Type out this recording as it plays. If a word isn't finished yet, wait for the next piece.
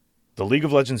The League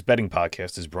of Legends Betting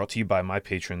Podcast is brought to you by my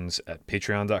patrons at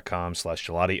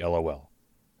patreon.com/GelatiLOL.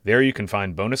 There you can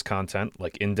find bonus content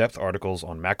like in-depth articles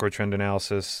on macro trend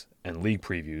analysis and league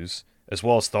previews, as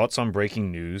well as thoughts on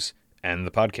breaking news and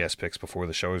the podcast picks before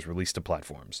the show is released to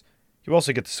platforms. You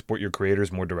also get to support your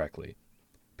creators more directly.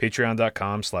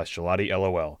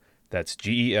 Patreon.com/GelatiLOL. That's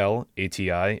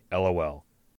GELATILOL.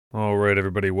 All right,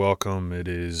 everybody, welcome. It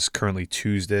is currently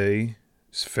Tuesday,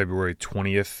 it's February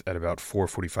 20th at about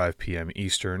 4:45 p.m.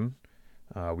 Eastern.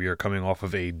 We are coming off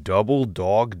of a double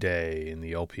dog day in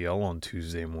the LPL on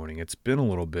Tuesday morning. It's been a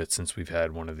little bit since we've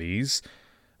had one of these.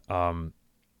 I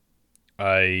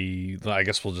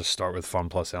guess we'll just start with Fun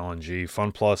Plus LNG.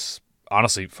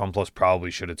 Honestly, Fun Plus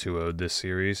probably should have 2-0'd this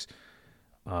series.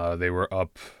 They were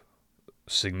up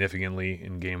significantly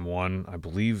in game one. I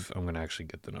believe I'm going to actually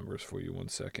get the numbers for you 1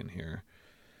 second here.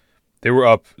 They were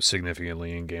up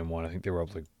significantly in game one. I think they were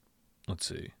up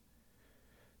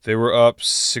They were up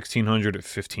 1,600 at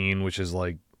 15, which is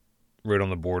right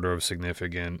on the border of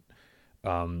significant.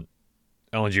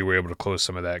 LNG were able to close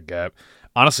some of that gap.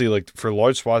 Honestly, for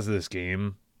large swaths of this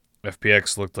game,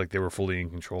 FPX looked like they were fully in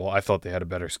control. I thought they had a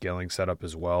better scaling setup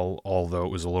as well, although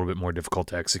it was a little bit more difficult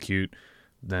to execute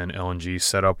than LNG's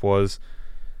setup was.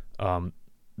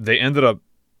 They ended up,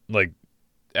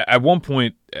 at one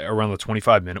point around the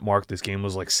 25-minute mark, this game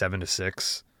was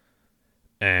 7-6.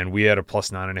 And we had a plus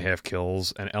 9.5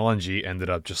 kills, and LNG ended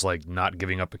up just not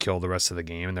giving up a kill the rest of the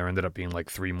game, and there ended up being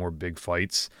 3 more big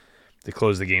fights. They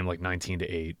closed the game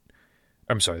 19-8.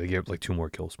 I'm sorry, they gave up 2 more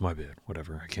kills. My bad.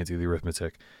 Whatever. I can't do the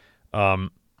arithmetic.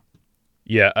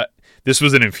 This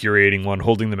was an infuriating one.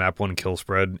 Holding the map 1 kill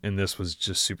spread, and this was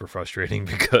just super frustrating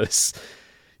because,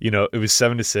 it was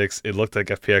 7-6. It looked like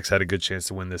FPX had a good chance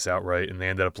to win this outright, and they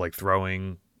ended up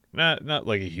throwing. Not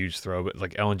a huge throw, but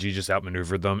LNG just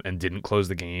outmaneuvered them and didn't close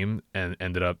the game and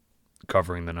ended up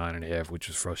covering the 9.5, which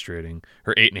was frustrating.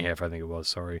 Or 8.5, I think it was,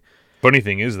 sorry. Funny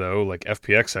thing is, though,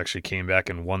 FPX actually came back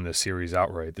and won this series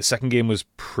outright. The second game was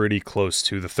pretty close,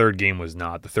 too. The third game was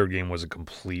not. The third game was a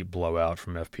complete blowout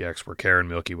from FPX where Karen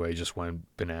Milky Way just went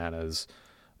bananas.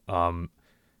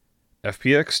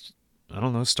 FPX, I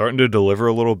don't know, starting to deliver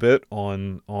a little bit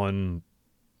on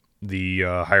the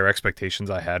higher expectations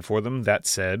I had for them. That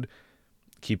said,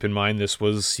 keep in mind this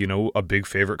was, a big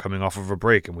favorite coming off of a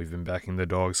break, and we've been backing the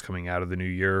dogs coming out of the new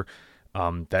year.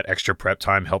 That extra prep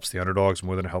time helps the underdogs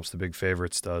more than it helps the big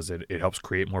favorites does. It helps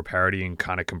create more parity and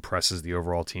kind of compresses the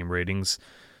overall team ratings.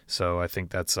 So I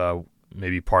think that's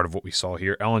maybe part of what we saw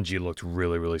here. LNG looked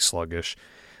really, really sluggish.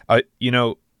 I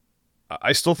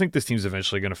still think this team's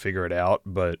eventually going to figure it out,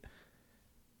 but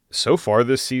so far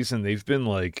this season, they've been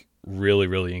really,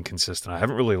 really inconsistent. I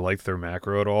haven't really liked their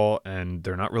macro at all, and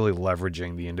they're not really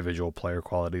leveraging the individual player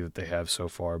quality that they have so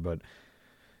far. But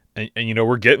and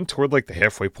we're getting toward the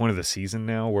halfway point of the season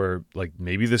now, where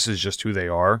maybe this is just who they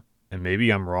are, and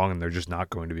maybe I'm wrong, and they're just not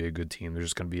going to be a good team. They're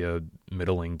just going to be a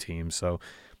middling team. So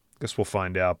I guess we'll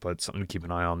find out, but something to keep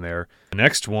an eye on there. The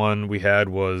next one we had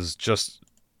was just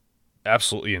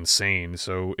absolutely insane.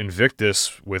 So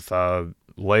Invictus with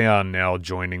Leon now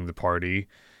joining the party.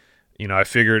 I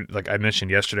figured, I mentioned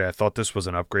yesterday, I thought this was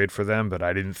an upgrade for them, but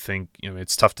I didn't think,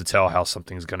 it's tough to tell how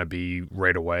something's going to be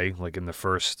right away, in the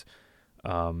first,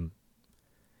 in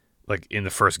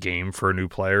the first game for a new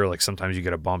player. Sometimes you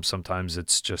get a bump, sometimes it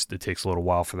takes a little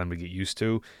while for them to get used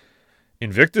to.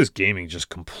 Invictus Gaming just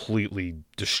completely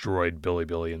destroyed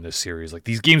Billy in this series.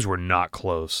 These games were not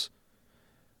close.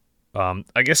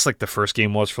 I guess the first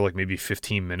game was for maybe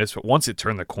 15 minutes, but once it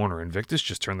turned the corner, Invictus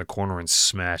just turned the corner and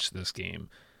smashed this game.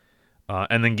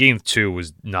 And then game 2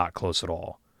 was not close at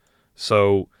all.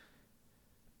 So,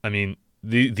 I mean,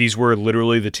 these were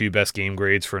literally the 2 best game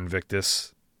grades for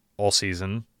Invictus all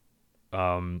season,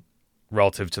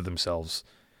 relative to themselves.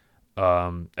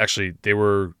 Actually, they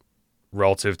were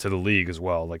relative to the league as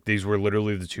well. These were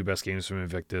literally the 2 best games from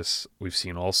Invictus we've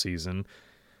seen all season.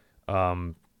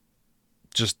 I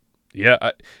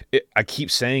keep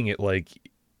saying it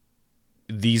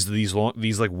these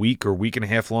week or week and a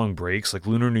half long breaks,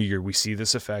 Lunar New Year, we see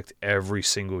this effect every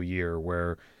single year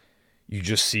where you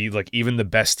just see even the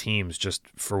best teams just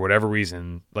for whatever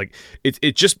reason,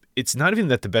 it's not even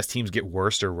that the best teams get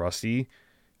worse or rusty.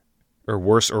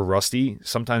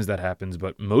 Sometimes that happens,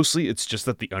 but mostly it's just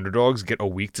that the underdogs get a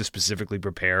week to specifically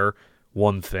prepare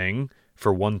one thing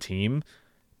for one team,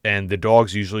 and the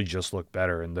dogs usually just look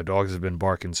better, and the dogs have been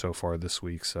barking so far this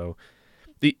week. So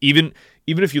even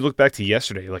if you look back to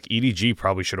yesterday, EDG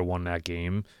probably should have won that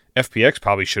game. FPX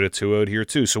probably should have 2-0'd here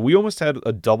too. So we almost had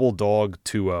a double dog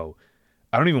 2-0.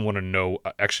 I don't even want to know.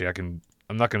 Actually,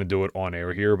 I'm not going to do it on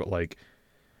air here, but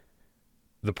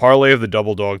the parlay of the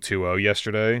double dog 2-0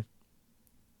 yesterday,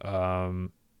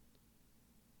 Plus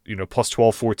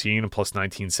 1214 and plus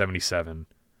 1977.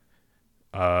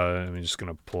 I'm just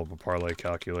going to pull up a parlay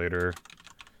calculator.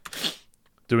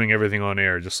 Doing everything on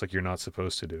air just like you're not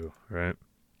supposed to do, right?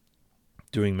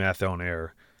 Doing math on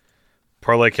air.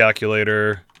 Parlay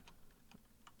calculator.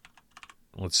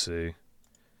 Let's see.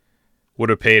 Would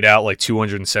have paid out like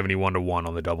 271 to 1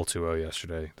 on the double 2-0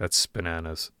 yesterday. That's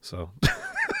bananas. So,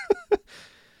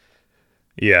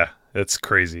 yeah, that's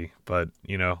crazy. But,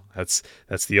 that's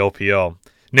the LPL.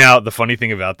 Now, the funny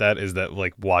thing about that is that,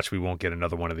 like, watch, we won't get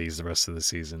another one of these the rest of the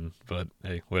season. But,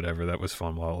 hey, whatever. That was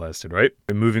fun while it lasted, right?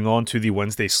 And moving on to the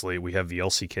Wednesday slate, we have the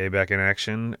LCK back in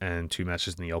action and 2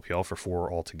 matches in the LPL for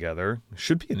 4 altogether.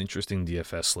 Should be an interesting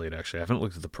DFS slate, actually. I haven't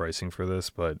looked at the pricing for this,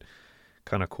 but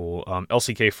kind of cool.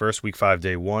 LCK first, week 5,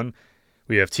 day 1.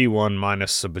 We have T1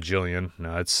 minus a bajillion.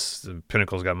 No, it's the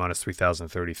Pinnacle's got minus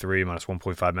 3,033, minus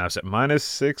 1.5 maps at minus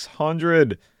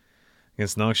 600.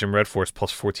 Against Nongshim Red Force,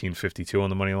 plus 1452 on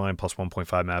the money line, plus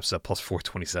 1.5 maps at plus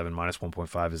 427, minus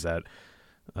 1.5 is at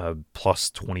plus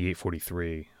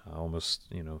 2843,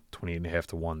 almost 28.5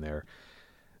 to 1 there.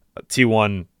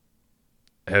 T1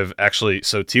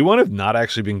 T1 have not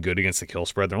actually been good against the kill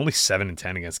spread. They're only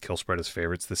 7-10 against kill spread as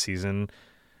favorites this season,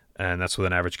 and that's with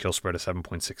an average kill spread of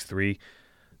 7.63.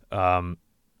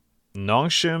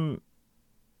 Nongshim,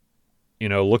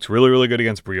 looked really, really good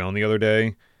against Brion the other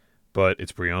day, but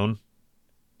it's Brion.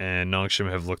 And Nongshim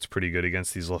have looked pretty good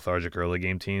against these lethargic early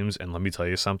game teams. And let me tell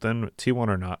you something, T1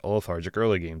 are not a lethargic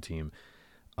early game team.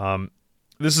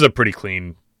 This is a pretty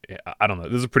clean, this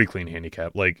is a pretty clean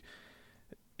handicap. Like,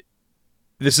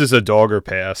 this is a dog or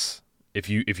pass. If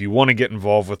you want to get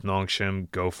involved with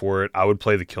Nongshim, go for it. I would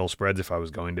play the kill spreads if I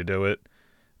was going to do it.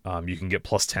 You can get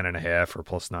plus 10.5 or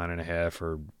plus 9.5,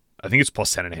 or I think it's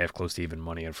plus 10.5 close to even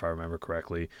money if I remember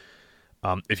correctly.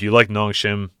 If you like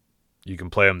Nongshim, you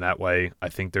can play them that way. I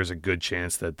think there's a good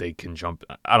chance that they can jump.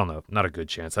 I don't know, not a good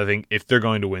chance. I think if they're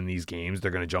going to win these games,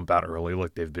 they're going to jump out early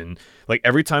like they've been. Like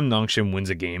every time Nongshim wins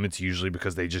a game, it's usually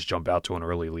because they just jump out to an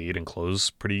early lead and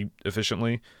close pretty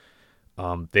efficiently.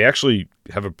 They actually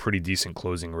have a pretty decent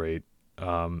closing rate.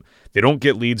 They don't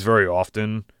get leads very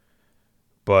often,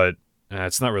 but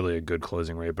it's not really a good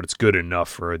closing rate, but it's good enough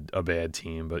for a bad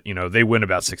team. But, they win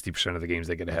about 60% of the games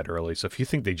they get ahead early. So if you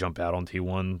think they jump out on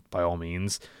T1, by all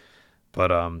means. But,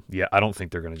 I don't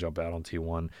think they're going to jump out on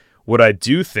T1. What I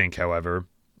do think, however,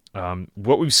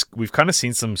 what we've kind of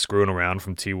seen some screwing around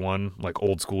from T1, like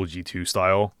old school G2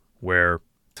 style, where,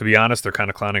 to be honest, they're kind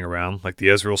of clowning around. Like the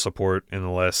Ezreal support in the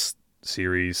last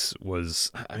series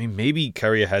was, maybe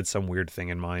Keria had some weird thing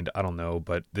in mind. I don't know,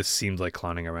 but this seemed like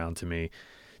clowning around to me.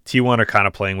 T1 are kind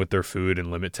of playing with their food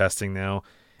and limit testing now.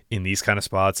 In these kind of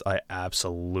spots, I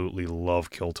absolutely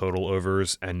love kill total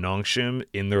overs, and Nongshim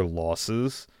in their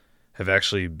losses have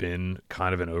actually been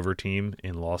kind of an over team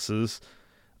in losses.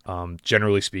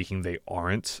 Generally speaking, they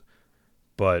aren't,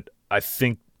 but I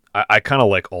think I kind of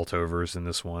like alt overs in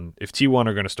this one. If T1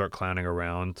 are going to start clowning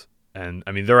around, and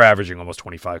they're averaging almost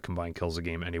 25 combined kills a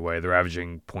game anyway. They're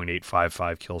averaging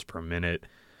 0.855 kills per minute,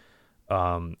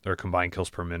 or combined kills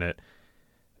per minute.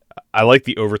 I like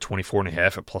the over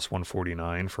 24.5 at plus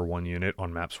 149 for 1 unit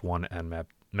on maps 1 and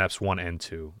maps 1 and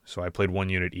 2. So I played 1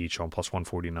 unit each on plus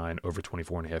 149 over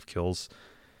 24.5 kills.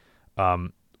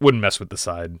 Wouldn't mess with the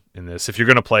side in this. If you're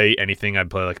going to play anything, I'd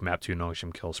play like map 2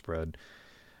 Nongshim kill spread.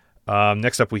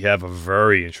 Next up, we have a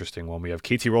very interesting one. We have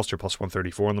KT Rolster plus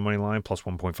 134 on the money line, plus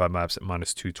 1.5 maps at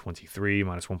minus 223,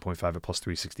 minus 1.5 at plus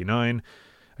 369.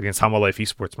 Against Hanwha Life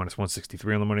Esports, minus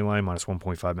 163 on the money line, minus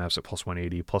 1.5 maps at plus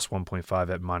 180, plus 1.5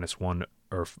 at minus 1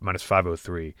 or minus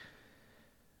 503.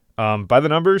 By the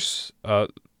numbers,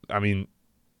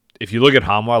 if you look at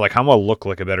Hanwha, like Hanwha look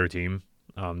like a better team.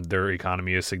 Their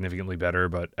economy is significantly better,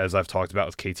 but as I've talked about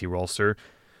with KT Rolster,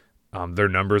 their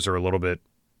numbers are a little bit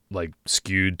like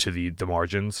skewed to the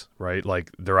margins, right?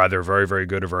 Like they're either very, very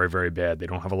good or very, very bad. They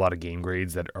don't have a lot of game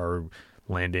grades that are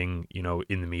landing,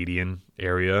 in the median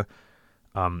area.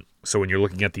 So when you're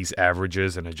looking at these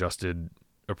averages and adjusted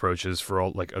approaches for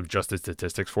all like adjusted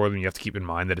statistics for them, you have to keep in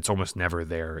mind that it's almost never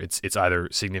there. It's either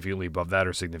significantly above that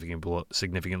or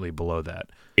significantly below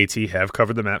that. AT have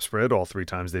covered the map spread all 3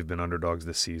 times they've been underdogs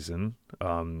this season.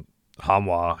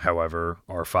 Hanwha, however,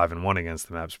 are 5-1 against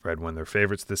the map spread when they're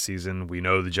favorites this season. We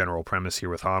know the general premise here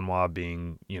with Hanwha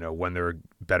being, when they're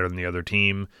better than the other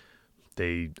team,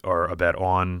 they are a bet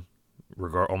on,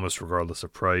 almost regardless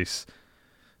of price.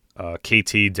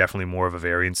 KT, definitely more of a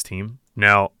variance team.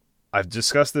 Now, I've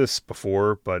discussed this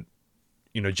before, but,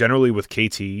 generally with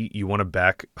KT, you want to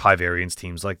back high variance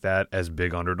teams like that as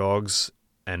big underdogs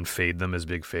and fade them as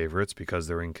big favorites because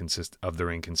they're of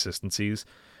their inconsistencies.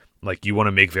 Like you want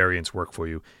to make variance work for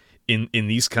you. In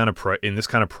these kind of in this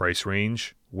kind of price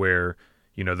range where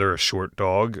they're a short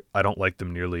dog, I don't like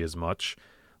them nearly as much.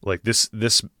 Like this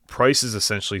price is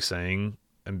essentially saying,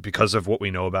 and because of what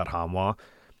we know about Hanwha,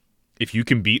 if you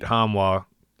can beat Hanwha,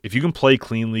 if you can play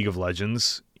clean League of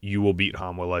Legends, you will beat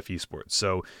Hanwha Life Esports.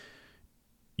 So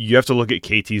you have to look at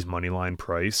KT's moneyline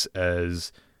price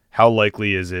as how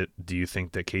likely is it, do you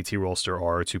think, that KT Rolster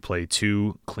are to play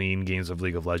 2 clean games of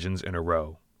League of Legends in a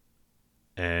row?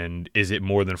 And is it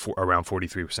more than around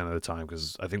 43% of the time?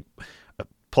 Because I think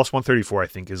plus 134, I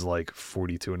think, is like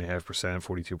 42.5%,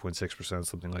 42.6%,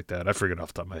 something like that. I forget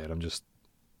off the top of my head. I'm just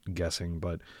guessing,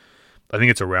 but I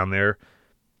think it's around there.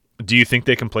 Do you think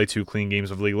they can play 2 clean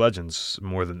games of League of Legends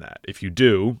more than that? If you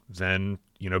do, then,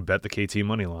 bet the KT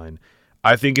money line.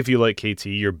 I think if you like KT,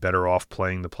 you're better off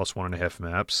playing the plus 1.5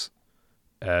 maps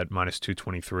at minus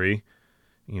 223.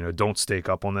 Don't stake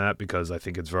up on that because I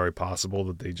think it's very possible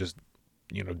that they just,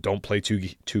 don't play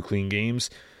two clean games.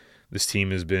 This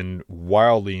team has been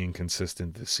wildly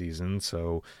inconsistent this season.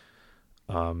 So,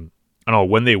 I don't know.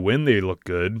 When they win, they look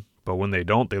good, but when they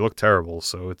don't, they look terrible.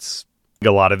 So it's a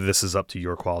lot of this is up to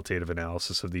your qualitative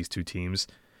analysis of these two teams.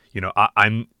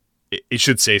 It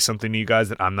should say something to you guys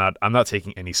that I'm not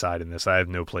taking any side in this. I have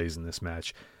no plays in this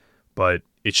match, but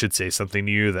it should say something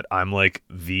to you that I'm like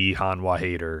the Hanwha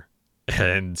hater,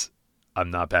 and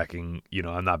I'm not backing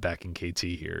KT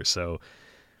here. So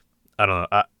I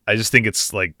don't know. I just think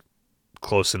it's like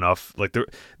close enough. Like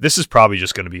this is probably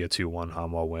just going to be a 2-1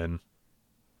 Hanwha win.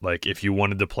 Like if you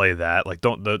wanted to play that, like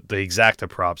don't the exacta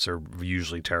props are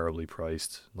usually terribly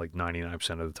priced. Like 99%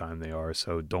 of the time they are.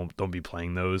 So don't be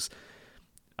playing those.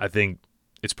 I think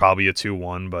it's probably a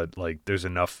 2-1, but like there's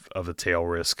enough of a tail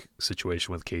risk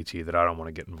situation with KT that I don't want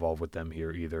to get involved with them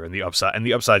here either. And the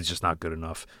upside is just not good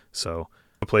enough. So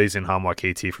plays in Hanwha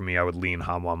KT for me, I would lean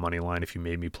Hanwha money line if you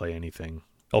made me play anything.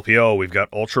 LPL, we've got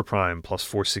Ultra Prime plus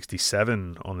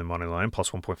 467 on the money line,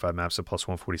 plus 1.5 maps at plus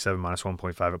 147, minus 1.5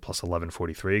 at plus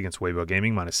 1143 against Weibo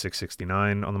Gaming, minus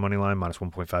 669 on the money line, minus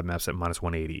 1.5 maps at minus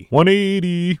 180.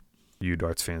 180! You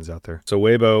darts fans out there. So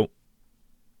Weibo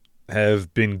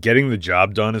have been getting the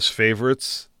job done as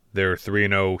favorites. They're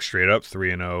 3-0 straight up,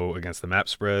 3-0 against the map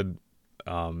spread.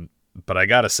 But I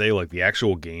gotta say, like, the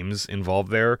actual games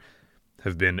involved there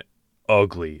have been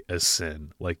ugly as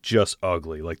sin. Like, just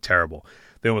ugly. Like, terrible.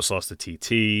 They almost lost to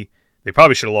TT. They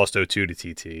probably should have lost 0-2 to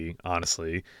TT,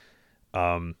 honestly.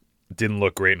 Didn't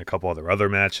look great in a couple other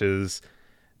matches.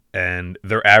 And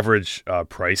their average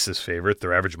price as favorite,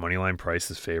 their average moneyline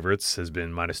price as favorites has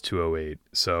been minus 208.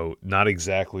 So not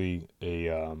exactly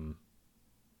a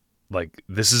like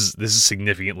this is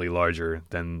significantly larger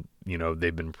than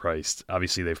they've been priced.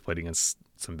 Obviously they've played against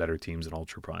some better teams in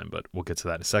Ultra Prime, but we'll get to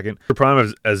that in a second. Ultra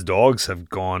Prime as dogs have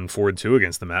gone 4-2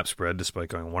 against the map spread, despite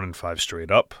going 1-5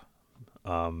 straight up.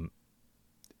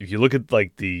 If you look at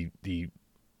like the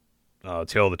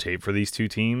tail of the tape for these two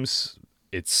teams,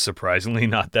 it's surprisingly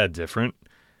not that different.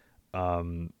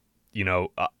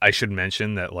 I should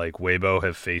mention that like Weibo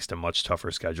have faced a much tougher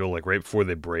schedule. Like right before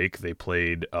they break, they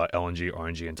played LNG,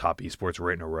 RNG, and Top Esports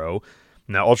right in a row.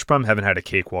 Now, Ultra Prime haven't had a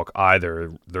cakewalk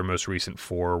either. Their most recent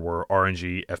 4 were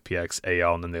RNG, FPX,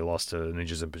 AL, and then they lost to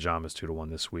Ninjas in Pajamas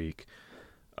 2-1 this week.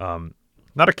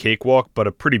 Not a cakewalk, but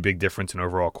a pretty big difference in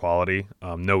overall quality.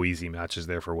 No easy matches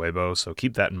there for Weibo, so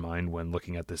keep that in mind when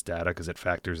looking at this data because it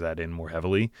factors that in more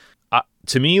heavily.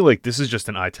 To me, like, this is just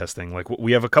an eye test thing. Like,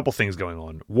 we have a couple things going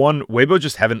on. One, Weibo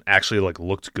just haven't actually, like,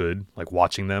 looked good, like,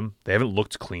 watching them. They haven't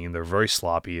looked clean. They're very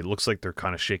sloppy. It looks like they're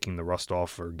kind of shaking the rust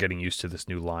off or getting used to this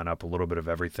new lineup, a little bit of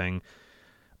everything.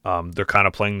 They're kind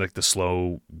of playing, like, the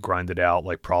slow, grinded out,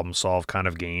 like, problem-solve kind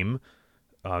of game.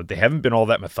 They haven't been all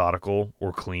that methodical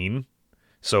or clean.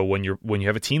 So when you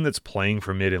have a team that's playing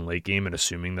for mid and late game and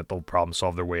assuming that they'll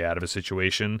problem-solve their way out of a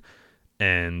situation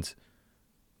and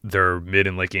their mid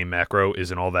and late game macro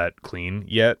isn't all that clean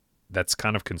yet, that's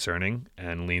kind of concerning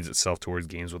and leans itself towards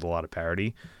games with a lot of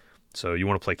parity. So you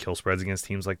want to play kill spreads against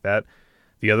teams like that.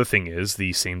 The other thing is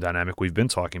the same dynamic we've been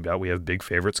talking about. We have big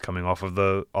favorites coming off of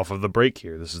the break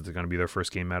here. This is going to be their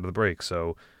first game out of the break.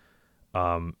 So,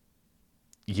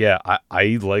 yeah,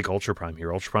 I like Ultra Prime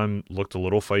here. Ultra Prime looked a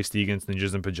little feisty against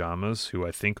Ninjas in Pajamas, who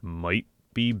I think might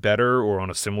be better or on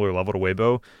a similar level to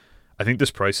Weibo. I think this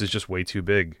price is just way too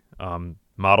big.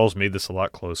 Models made this a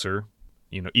lot closer,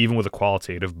 even with a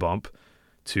qualitative bump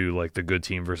to like the good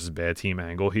team versus bad team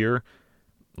angle here.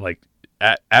 Like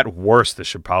at worst, this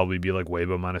should probably be like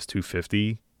Weibo minus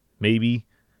 250, maybe.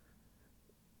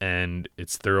 And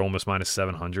they're almost minus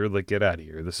 700. Like, get out of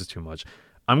here. This is too much.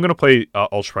 I'm going to play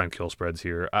Ultra Prime kill spreads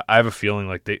here. I have a feeling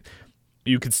like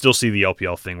you could still see the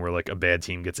LPL thing where like a bad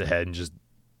team gets ahead and just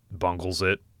bungles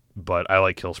it, but I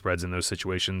like kill spreads in those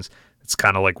situations. It's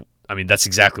kind of like, I mean, that's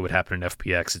exactly what happened in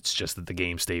FPX. It's just that the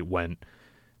game state went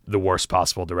the worst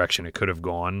possible direction it could have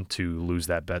gone to lose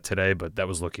that bet today, but that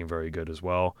was looking very good as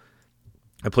well.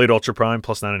 I played Ultra Prime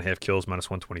plus 9.5 kills, minus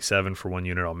 127 for 1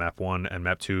 unit on map 1, and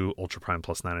map 2, Ultra Prime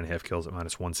plus 9.5 kills at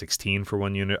minus 116 for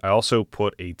 1 unit. I also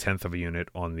put a tenth of a unit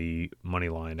on the money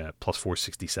line at plus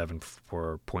 467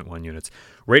 for 0.1 units.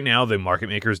 Right now, the market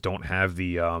makers don't have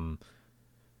the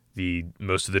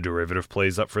most of the derivative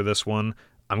plays up for this one.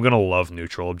 I'm going to love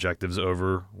neutral objectives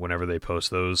over whenever they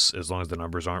post those, as long as the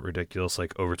numbers aren't ridiculous,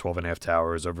 like over 12.5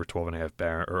 towers, over 12.5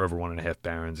 baron, or over 1.5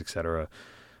 barons, etc.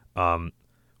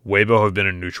 Weibo have been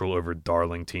a neutral over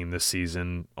darling team this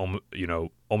season.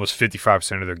 Almost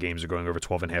 55% of their games are going over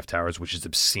 12.5 towers, which is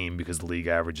obscene because the league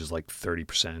average is like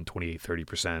 30%,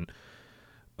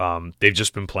 28-30%. They've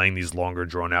just been playing these longer,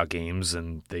 drawn-out games,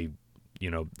 and they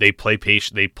play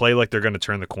patient. They play like they're going to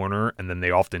turn the corner, and then they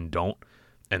often don't,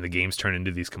 and the games turn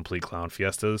into these complete clown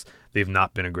fiestas. They've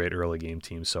not been a great early game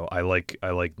team, so I like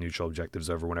neutral objectives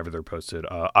over whenever they're posted.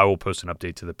 I will post an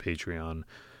update to the Patreon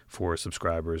for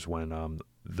subscribers when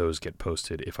those get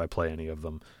posted if I play any of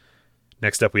them.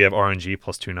 Next up, we have RNG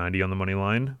plus 290 on the money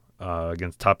line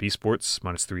against Top Esports,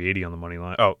 minus 380 on the money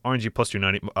line. Oh, RNG plus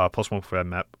 290, plus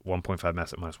 1.5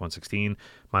 maps at minus 116,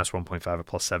 minus 1.5 at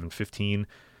plus 715.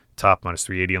 Top minus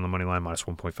 380 on the money line, minus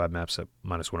 1.5 maps at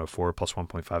minus 104, plus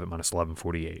 1.5 at minus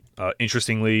 1148.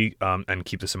 Interestingly, and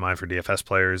keep this in mind for DFS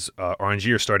players,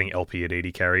 RNG are starting LP at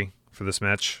 80 carry for this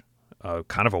match.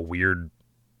 Kind of a weird,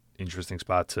 interesting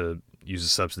spot to use a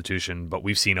substitution, but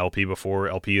we've seen LP before.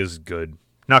 LP is good.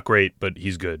 Not great, but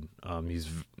he's good. He's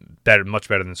better, much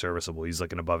better than serviceable. He's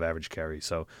like an above average carry.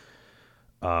 So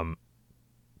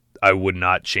I would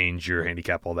not change your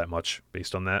handicap all that much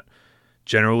based on that.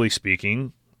 Generally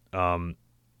speaking, again,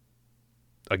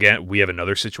 we have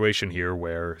another situation here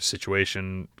where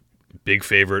big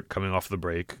favorite coming off the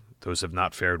break. Those have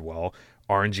not fared well.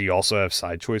 RNG also have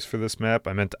side choice for this map.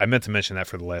 I meant to mention that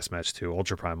for the last match too.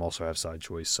 Ultra Prime also have side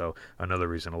choice, so another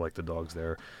reason I like the dogs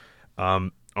there.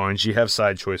 RNG have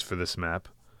side choice for this map,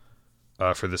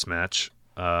 for this match.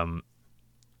 Top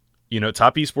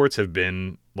Esports have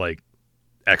been like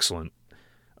excellent.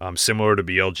 Similar to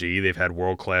BLG, they've had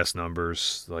world-class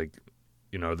numbers. Like,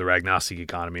 the agnostic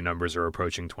economy numbers are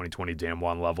approaching 2020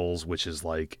 Damwon levels, which is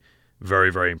like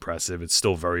very, very impressive. It's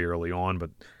still very early on, but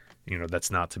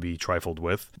that's not to be trifled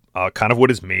with. Kind of what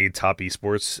has made Top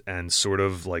Esports and sort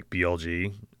of like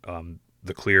BLG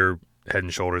the clear head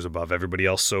and shoulders above everybody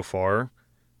else so far.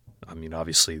 I mean,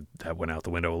 obviously that went out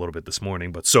the window a little bit this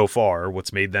morning, but so far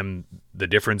what's made them the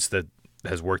difference that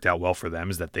has worked out well for them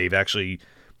is that they've actually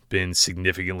been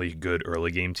significantly good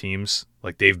early game teams.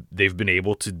 Like they've been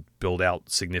able to build out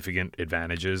significant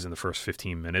advantages in the first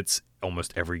 15 minutes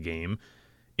almost every game.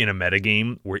 In a meta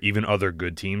game where even other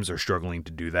good teams are struggling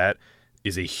to do that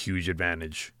is a huge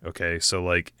advantage. Okay, so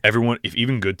like if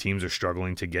even good teams are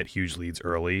struggling to get huge leads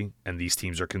early, and these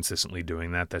teams are consistently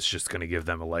doing that, that's just going to give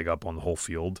them a leg up on the whole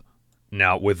field.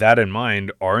 Now, with that in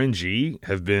mind, RNG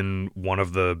have been one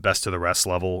of the best of the rest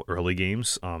level early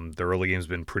games. Their early game's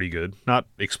been pretty good. Not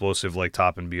explosive like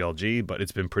Top and BLG, but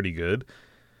it's been pretty good.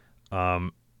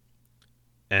 And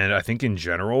I think in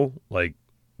general, like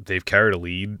they've carried a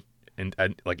lead and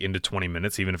like into 20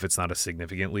 minutes, even if it's not a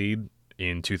significant lead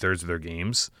in 2/3 of their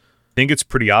games. I think it's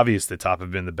pretty obvious that Top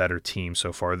have been the better team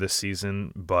so far this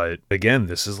season, but again,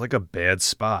 this is like a bad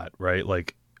spot, right?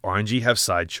 Like RNG have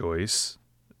side choice.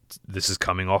 This is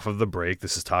coming off of the break.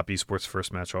 This is Top Esports'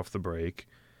 first match off the break.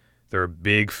 They're a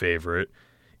big favorite.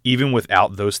 Even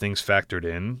without those things factored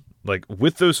in, like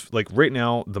with those, like right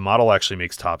now, the model actually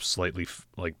makes Top slightly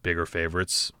like bigger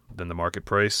favorites than the market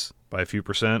price by a few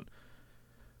percent.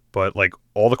 But like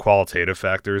all the qualitative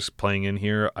factors playing in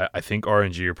here, I think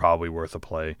RNG are probably worth a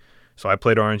play. So I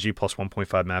played RNG plus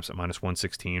 1.5 maps at minus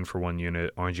 116 for 1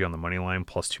 unit, RNG on the money line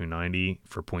plus 290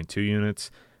 for 0.2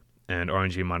 units, and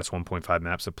RNG minus 1.5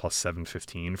 maps at plus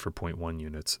 715 for 0.1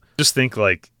 units. Just think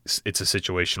like it's a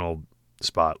situational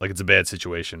spot. Like it's a bad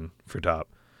situation for Top.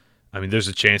 I mean, there's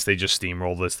a chance they just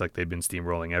steamroll this like they've been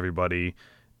steamrolling everybody,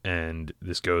 and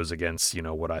this goes against,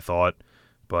 what I thought.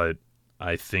 But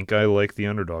I think I like the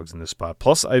underdogs in this spot.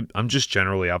 Plus, I'm just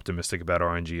generally optimistic about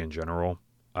RNG in general.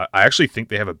 I actually think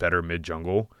they have a better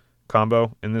mid-jungle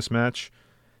combo in this match.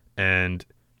 And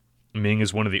Ming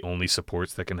is one of the only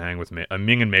supports that can hang with Ming.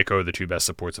 Ming and Mako are the two best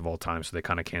supports of all time, so they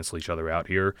kind of cancel each other out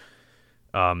here.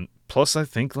 Plus, I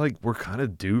think like we're kind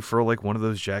of due for like one of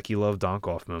those Jackie Love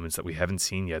donk-off moments that we haven't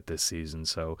seen yet this season.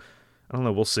 So, I don't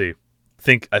know. We'll see.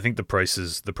 I think the price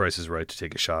is right to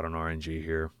take a shot on RNG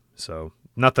here. So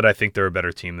Not that I think they're a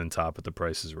better team than top, but the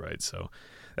price is right. So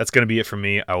that's going to be it for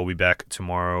me. I will be back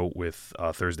tomorrow with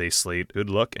Thursday's slate. Good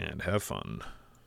luck and have fun.